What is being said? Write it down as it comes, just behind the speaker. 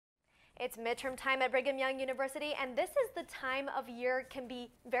It's midterm time at Brigham Young University, and this is the time of year can be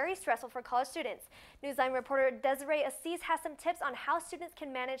very stressful for college students. Newsline reporter Desiree Assis has some tips on how students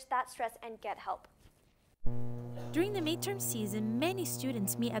can manage that stress and get help. During the midterm season, many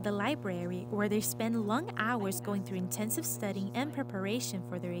students meet at the library where they spend long hours going through intensive studying and preparation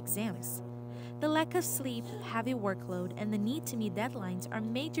for their exams. The lack of sleep, heavy workload, and the need to meet deadlines are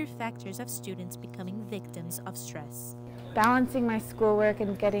major factors of students becoming victims of stress. Balancing my schoolwork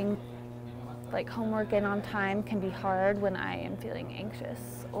and getting homework in on time can be hard when I am feeling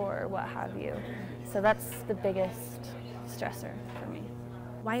anxious or what have you. So that's the biggest stressor for me.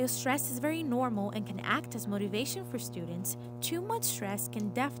 While stress is very normal and can act as motivation for students, too much stress can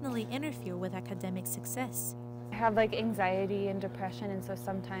definitely interfere with academic success. I have anxiety and depression, and so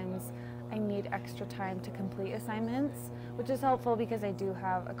sometimes I need extra time to complete assignments, which is helpful because I do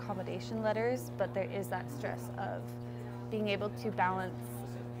have accommodation letters, but there is that stress of being able to balance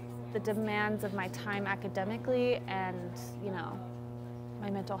the demands of my time academically and, my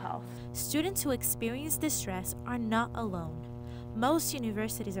mental health. Students who experience this stress are not alone. Most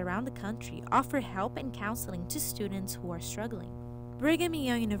universities around the country offer help and counseling to students who are struggling. Brigham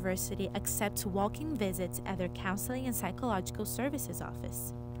Young University accepts walk-in visits at their Counseling and Psychological Services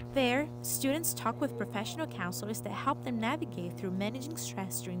office. There, students talk with professional counselors that help them navigate through managing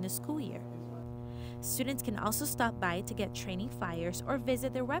stress during the school year. Students can also stop by to get training flyers or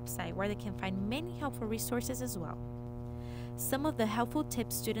visit their website where they can find many helpful resources as well. Some of the helpful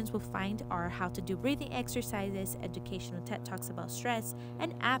tips students will find are how to do breathing exercises, educational TED Talks about stress,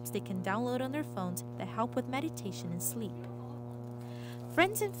 and apps they can download on their phones that help with meditation and sleep.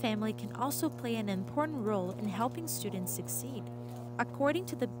 Friends and family can also play an important role in helping students succeed. According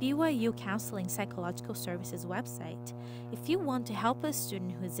to the BYU Counseling Psychological Services website, if you want to help a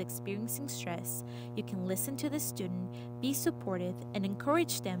student who is experiencing stress, you can listen to the student, be supportive, and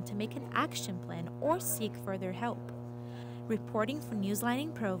encourage them to make an action plan or seek further help. Reporting for Newsline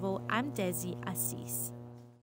in Provo, I'm Desiree Assis.